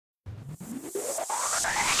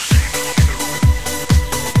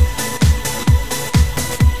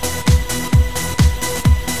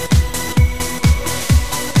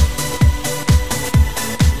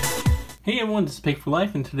everyone, this is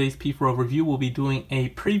P4L. In today's P4L review, we'll be doing a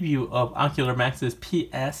preview of Ocular Max's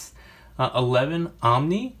PS-11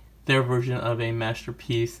 Omne, their version of a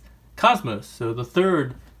masterpiece Cosmos. So the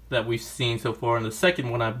third that we've seen so far, and the second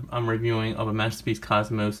one I'm reviewing of a masterpiece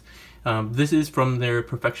Cosmos. This is from their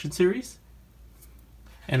Perfection series.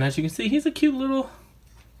 And as you can see, he's a cute little,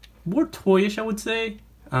 more toyish, I would say,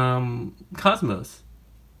 Cosmos.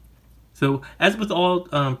 So, as with all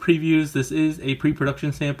previews, this is a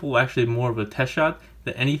pre-production sample, actually more of a test shot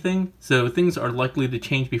than anything. So things are likely to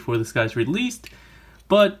change before this guy's released.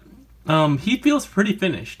 But he feels pretty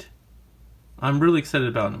finished. I'm really excited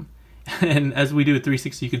about him. And as we do at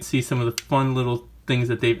 360, you can see some of the fun little things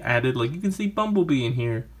that they've added. Like you can see Bumblebee in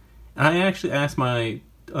here. And I actually asked my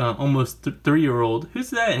almost 3-year-old,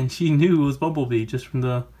 who's that? And she knew it was Bumblebee just from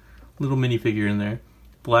the little minifigure in there.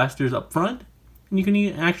 Blasters up front. And you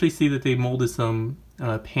can actually see that they molded some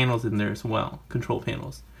panels in there as well, control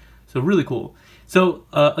panels. So really cool. So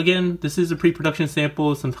again, this is a pre-production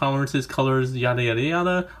sample. Some tolerances, colors, yada yada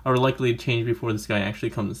yada are likely to change before this guy actually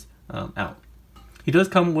comes out. He does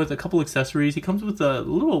come with a couple accessories. He comes with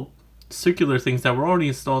little circular things that were already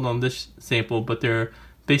installed on this sample, but they're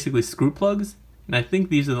basically screw plugs. And I think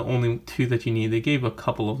these are the only two that you need. They gave a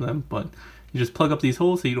couple of them, but you just plug up these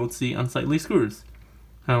holes so you don't see unsightly screws.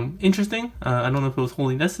 Interesting. I don't know if it was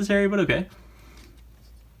wholly necessary, but okay.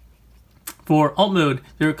 For alt mode,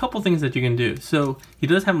 there are a couple things that you can do. So he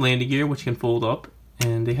does have landing gear, which can fold up,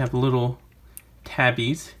 and they have little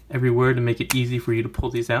tabbies everywhere to make it easy for you to pull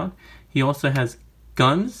these out. He also has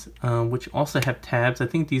guns, which also have tabs. I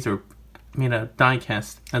think these are made out of die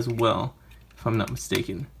cast as well, if I'm not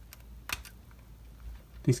mistaken.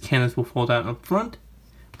 These cannons will fold out up front.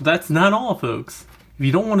 But that's not all, folks. If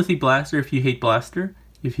you don't want to see Blaster, if you hate Blaster,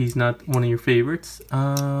 if he's not one of your favorites,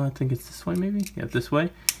 I think it's this way maybe? Yeah, this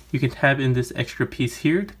way. You can tab in this extra piece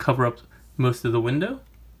here to cover up most of the window.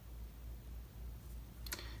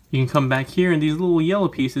 You can come back here and these little yellow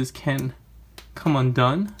pieces can come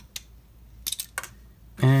undone.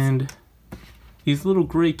 And these little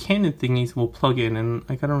gray cannon thingies will plug in, and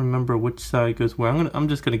I gotta remember which side goes where. I'm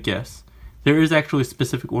just gonna guess. There is actually a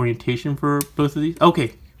specific orientation for both of these.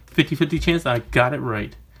 Okay, 50-50 chance I got it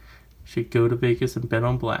right. Should go to Vegas and bet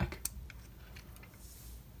on black.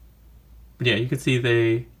 But yeah, you can see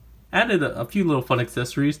they added a few little fun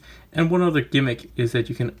accessories. And one other gimmick is that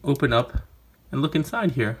you can open up and look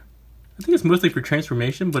inside here. I think it's mostly for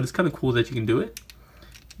transformation, but it's kind of cool that you can do it.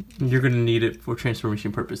 You're going to need it for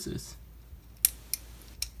transformation purposes.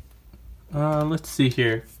 Let's see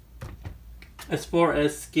here. As far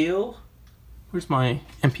as scale, where's my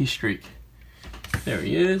MP streak? There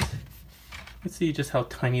he is. Let's see just how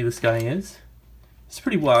tiny this guy is. It's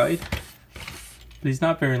pretty wide, but he's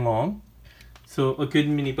not very long. So a good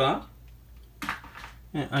mini bot.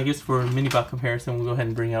 And I guess for a mini bot comparison, we'll go ahead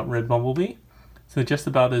and bring out Red Bumblebee. So just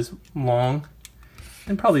about as long,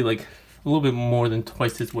 and probably like a little bit more than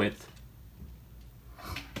twice his width.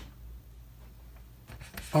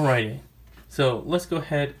 Alrighty, so let's go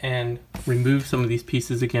ahead and remove some of these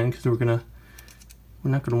pieces again because we're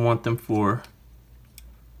not gonna want them for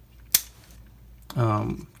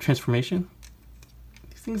transformation.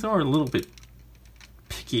 These things are a little bit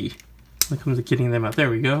picky when it comes to getting them out. There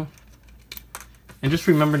we go. And just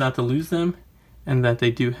remember not to lose them, and that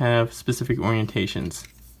they do have specific orientations.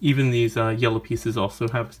 Even these yellow pieces also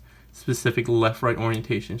have specific left-right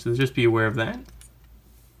orientations, so just be aware of that.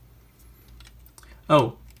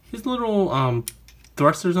 Oh, his little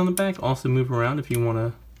thrusters on the back also move around if you want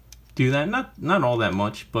to do that. Not all that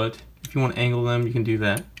much, but if you want to angle them, you can do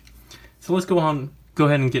that. So let's go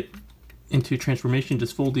ahead and get into transformation.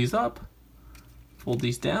 Just fold these up, fold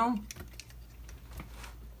these down.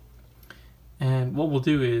 And what we'll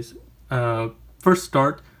do is first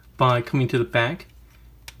start by coming to the back,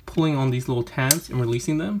 pulling on these little tabs and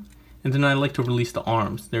releasing them. And then I like to release the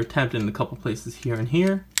arms. They're tabbed in a couple places here and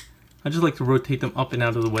here. I just like to rotate them up and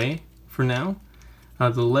out of the way for now.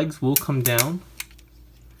 The legs will come down.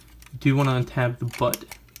 You do want to untab the butt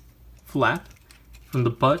flap from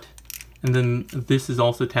the butt. And then this is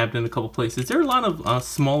also tabbed in a couple places. There are a lot of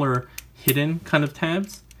smaller hidden kind of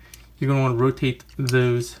tabs. You're going to want to rotate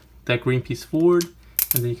that green piece forward,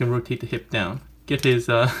 and then you can rotate the hip down. Get his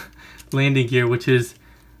landing gear, which is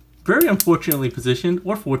very unfortunately positioned,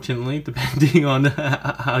 or fortunately, depending on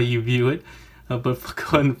how you view it. But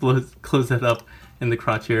go ahead and close that up in the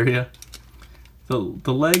crotch area. So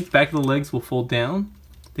the legs, back of the legs will fold down.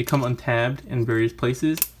 They come untabbed in various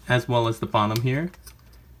places, as well as the bottom here.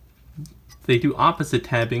 They do opposite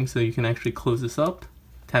tabbing, so you can actually close this up,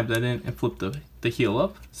 tab that in, and flip the heel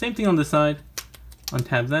up. Same thing on this side.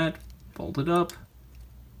 Untab that, fold it up,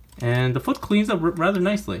 And the foot cleans up rather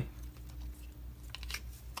nicely.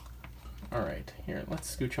 Alright, here,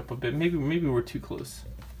 let's scooch up a bit. Maybe we're too close.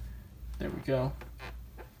 There we go.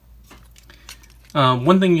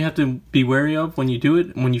 One thing you have to be wary of when you do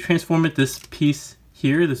it, when you transform it, this piece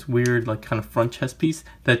here, this weird like kind of front chest piece,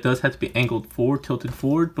 that does have to be angled forward, tilted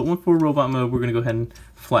forward. But once we're robot mode, we're going to go ahead and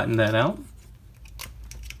flatten that out.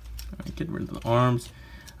 Alright, get rid of the arms.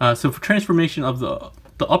 So for transformation of the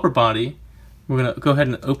upper body, we're going to go ahead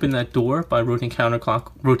and open that door by rotating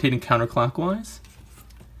counterclockwise.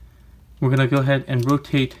 We're going to go ahead and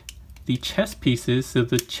rotate the chest pieces. So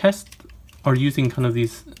the chest are using kind of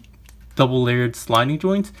these double layered sliding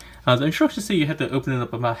joints. The instructions say you have to open it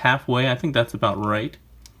up about halfway. I think that's about right.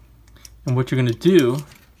 And what you're going to do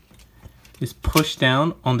is push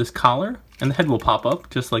down on this collar, and the head will pop up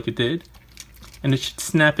just like it did. And it should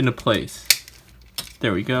snap into place.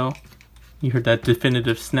 There we go. You heard that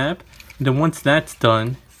definitive snap. And then once that's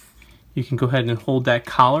done, you can go ahead and hold that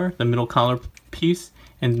collar, the middle collar piece,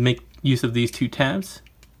 and make use of these two tabs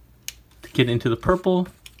to get into the purple.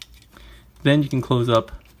 Then you can close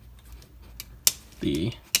up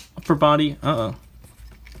the upper body.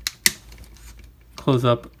 Close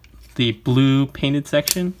up the blue painted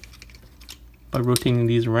section by rotating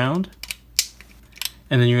these around.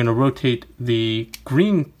 And then you're going to rotate the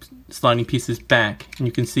green sliding pieces back, and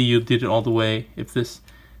you can see you did it all the way if this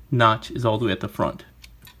notch is all the way at the front.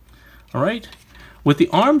 Alright, with the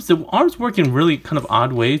arms work in really kind of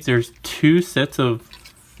odd ways. There's two sets of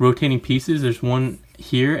rotating pieces. There's one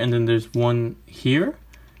here and then there's one here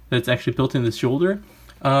that's actually built in the shoulder.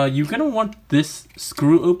 You're going to want this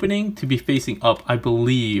screw opening to be facing up, I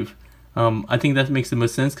believe. I think that makes the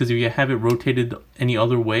most sense, because if you have it rotated any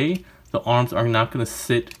other way, the arms are not going to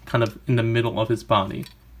sit kind of in the middle of his body.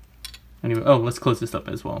 Anyway, oh, let's close this up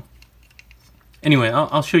as well. Anyway,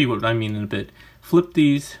 I'll show you what I mean in a bit. Flip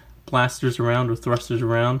these blasters around or thrusters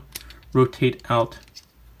around, rotate out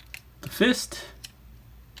the fist,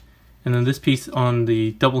 and then this piece on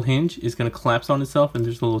the double hinge is going to collapse on itself, and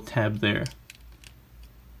there's a little tab there.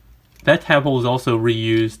 That tab hole is also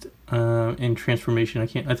reused in transformation,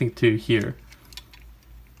 I think to here.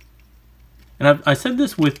 And I said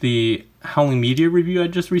this with the Howling Media review I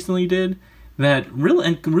just recently did, that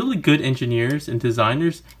really good engineers and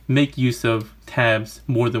designers make use of tabs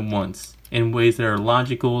more than once in ways that are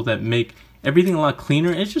logical, that make everything a lot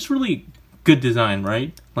cleaner. It's just really good design,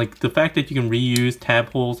 right? Like the fact that you can reuse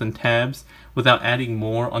tab holes and tabs without adding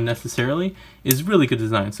more unnecessarily is really good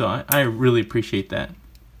design. So I really appreciate that.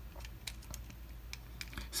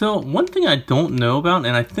 So one thing I don't know about,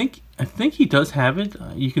 and I think he does have it,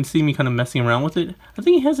 you can see me kind of messing around with it, I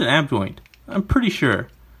think he has an ab joint. I'm pretty sure.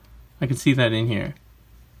 I can see that in here.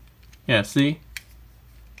 Yeah, see?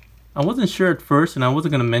 I wasn't sure at first, and I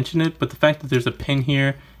wasn't going to mention it, but the fact that there's a pin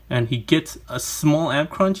here and he gets a small ab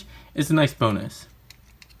crunch is a nice bonus.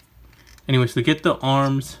 Anyway, so get the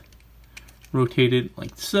arms rotated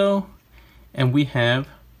like so, and we have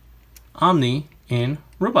Omni in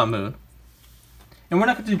robot mode. And we're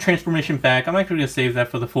not going to do transformation back. I'm actually going to save that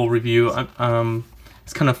for the full review.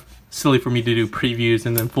 It's kind of silly for me to do previews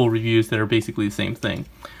and then full reviews that are basically the same thing.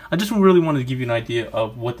 I just really wanted to give you an idea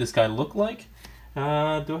of what this guy looked like. Do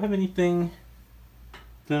I have anything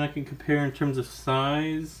that I can compare in terms of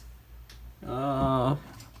size?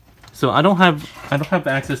 So I don't have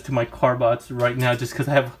access to my Carbots right now, just because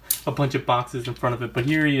I have a bunch of boxes in front of it. But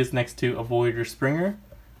here he is next to a Voyager Springer,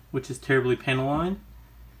 which is terribly panel-lined.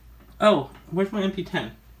 Oh, where's my MP10?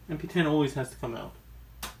 MP10 always has to come out.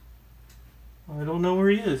 I don't know where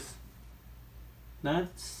he is.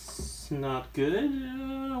 That's not good.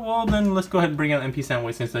 Well, then let's go ahead and bring out MP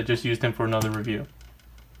Soundwave, since I just used him for another review.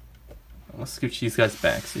 Let's scooch these guys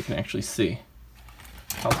back so you can actually see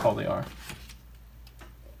how tall they are.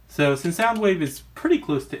 So since Soundwave is pretty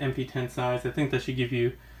close to MP10 size, I think that should give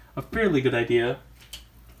you a fairly good idea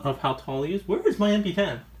of how tall he is. Where is my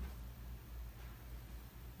MP10?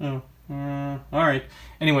 Oh, alright.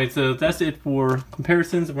 Anyway, so that's it for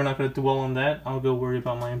comparisons. We're not going to dwell on that. I'll go worry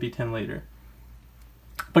about my MP10 later.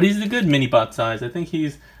 But he's a good mini-bot size. I think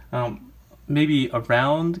he's maybe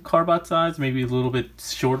around Carbot size, maybe a little bit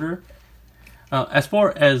shorter. As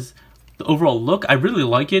far as the overall look, I really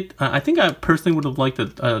like it. I think I personally would have liked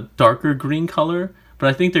a darker green color, but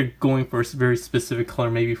I think they're going for a very specific color,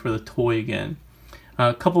 maybe for the toy again.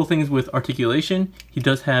 A couple of things with articulation. He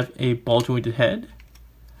does have a ball-jointed head.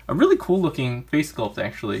 A really cool looking face sculpt,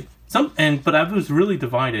 actually. But I was really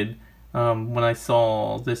divided when I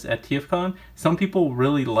saw this at TFcon. Some people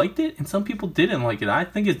really liked it, and some people didn't like it. I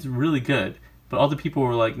think it's really good, but other people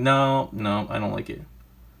were like, no, I don't like it.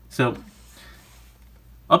 So,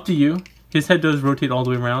 up to you. His head does rotate all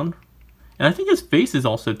the way around. And I think his face is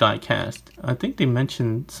also die cast. I think they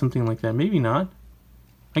mentioned something like that. Maybe not.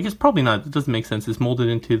 I guess probably not. It doesn't make sense. It's molded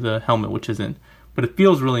into the helmet, which isn't. But it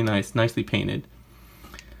feels really nice. Nicely painted.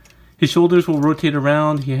 His shoulders will rotate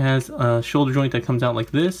around. He has a shoulder joint that comes out like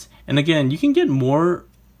this. And again, you can get more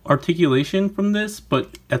articulation from this,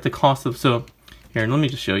 but at the cost of... So, here, let me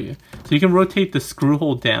just show you. So you can rotate the screw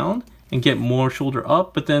hole down and get more shoulder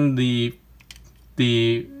up, but then the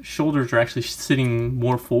shoulders are actually sitting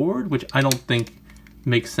more forward, which I don't think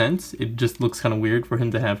makes sense. It just looks kind of weird for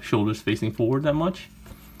him to have shoulders facing forward that much.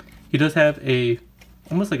 He does have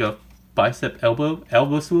almost like a bicep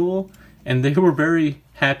elbow swivel, and they were very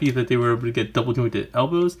happy that they were able to get double jointed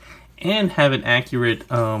elbows and have an accurate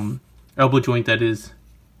elbow joint that is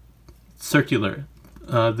circular.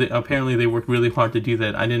 Apparently they worked really hard to do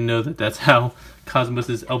that. I didn't know that that's how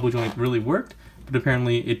Cosmos's elbow joint really worked, but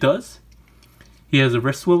apparently it does. He has a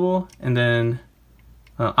wrist swivel, and then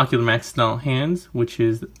Ocular Max style hands, which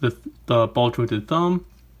is the ball jointed thumb.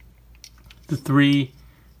 I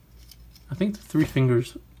think the three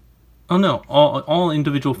fingers, oh no, all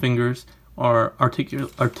individual fingers are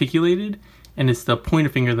articulated, and it's the pointer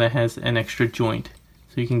finger that has an extra joint.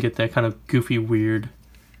 So you can get that kind of goofy, weird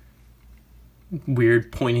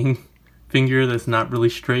pointing finger that's not really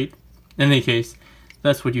straight. In any case,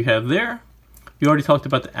 that's what you have there. We already talked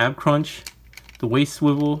about the ab crunch. The waist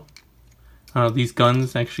swivel. These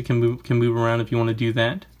guns actually can move around if you want to do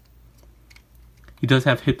that. He does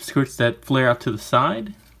have hip skirts that flare out to the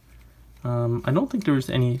side. I don't think there's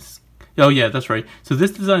any... Oh yeah, that's right. So this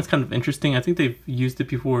design is kind of interesting. I think they've used it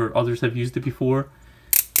before, or others have used it before.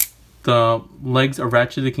 The legs are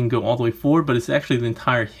ratcheted, it can go all the way forward, but it's actually the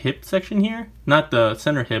entire hip section here. Not the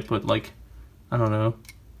center hip, but like, I don't know,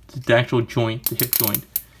 the actual joint, the hip joint.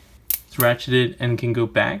 It's ratcheted and can go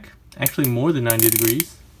back. Actually more than 90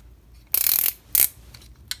 degrees.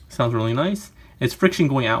 Sounds really nice. It's friction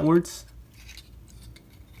going outwards.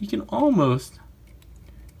 You can almost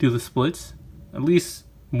do the splits, at least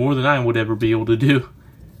more than I would ever be able to do.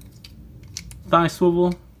 Thigh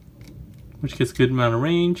swivel, which gets a good amount of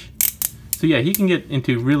range. So yeah, he can get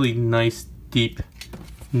into really nice, deep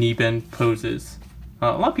knee bend poses.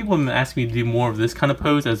 A lot of people have been asking me to do more of this kind of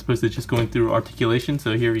pose as opposed to just going through articulation,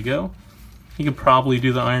 so here we go. You could probably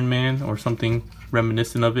do the Iron Man or something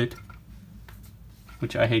reminiscent of it,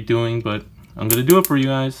 which I hate doing, but I'm going to do it for you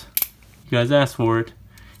guys. You guys asked for it.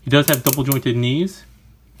 He does have double jointed knees.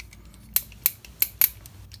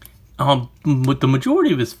 With the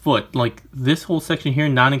majority of his foot, like this whole section here,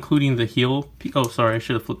 not including the heel. Oh, sorry, I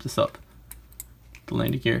should have flipped this up. The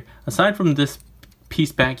landing gear. Aside from this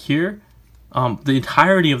piece back here, the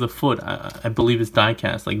entirety of the foot, I believe, is die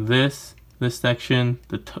cast. Like this section,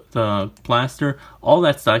 the blaster, all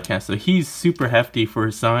that's die cast. So he's super hefty for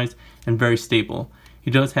his size and very stable. He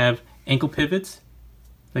does have ankle pivots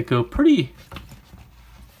that go pretty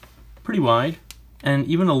wide and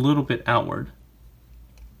even a little bit outward.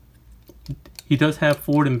 He does have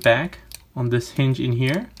forward and back on this hinge in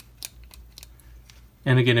here.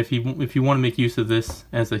 And again, if you want to make use of this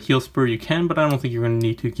as a heel spur, you can, but I don't think you're going to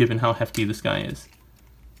need to, given how hefty this guy is.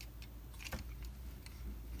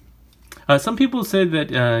 Some people say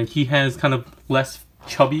that he has kind of less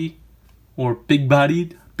chubby or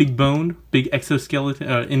big-bodied, big-boned, big exoskeleton,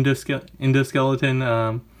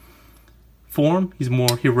 endoskeleton form. He's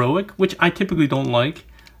more heroic, which I typically don't like.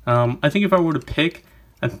 I think if I were to pick,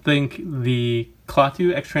 I think the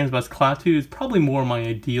Klaatu, X-Transbus Klaatu, is probably more my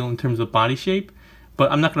ideal in terms of body shape,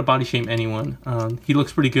 but I'm not going to body shame anyone. He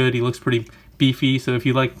looks pretty good, he looks pretty beefy, so if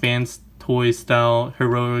you like Vans Toys style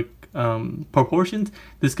heroic proportions,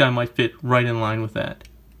 this guy might fit right in line with that.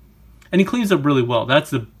 And he cleans up really well.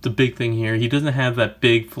 That's the big thing here. He doesn't have that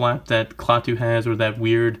big flap that Klaatu has, or that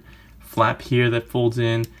weird flap here that folds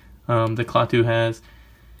in that Klaatu has.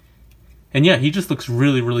 And yeah, he just looks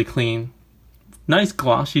really, really clean. Nice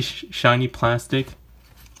glossy, shiny plastic.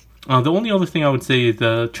 The only other thing I would say is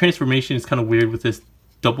the transformation is kind of weird with this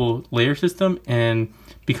double layer system, and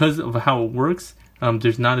because of how it works,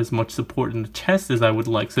 there's not as much support in the chest as I would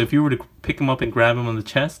like. So if you were to pick him up and grab him on the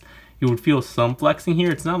chest, you would feel some flexing here.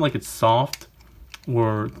 It's not like it's soft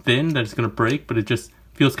or thin that it's going to break, but it just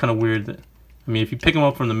feels kind of weird. I mean, if you pick them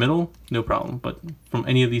up from the middle, no problem, but from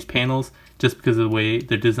any of these panels, just because of the way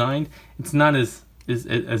they're designed, it's not as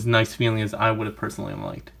nice feeling as I would have personally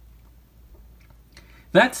liked.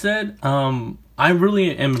 That said, I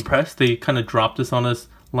really am impressed. They kind of dropped this on us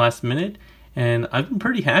last minute, and I've been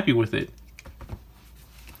pretty happy with it.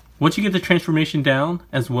 Once you get the transformation down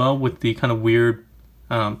as well with the kind of weird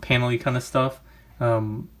panel-y kind of stuff,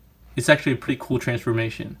 it's actually a pretty cool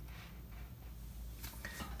transformation.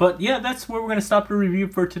 But yeah, that's where we're going to stop the review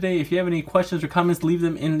for today. If you have any questions or comments, leave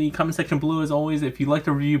them in the comment section below. As always, if you like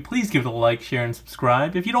the review, please give it a like, share, and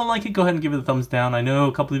subscribe. If you don't like it, go ahead and give it a thumbs down. I know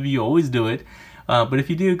a couple of you always do it. But if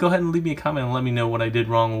you do, go ahead and leave me a comment and let me know what I did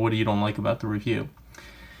wrong or what you don't like about the review.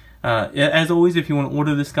 As always, if you want to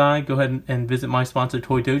order this guy, go ahead and visit my sponsor,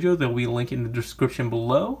 Toy Dojo. There will be a link in the description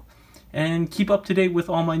below. And keep up to date with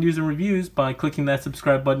all my news and reviews by clicking that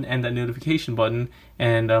subscribe button and that notification button,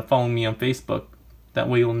 and following me on Facebook. That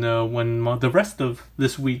way you'll know when the rest of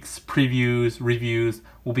this week's previews, reviews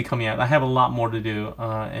will be coming out. I have a lot more to do,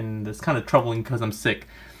 and it's kind of troubling because I'm sick.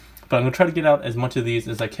 But I'm going to try to get out as much of these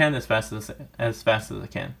as I can as fast as I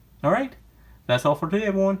can. Alright? That's all for today,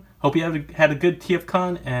 everyone. Hope you had a good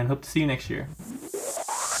TFcon, and hope to see you next year.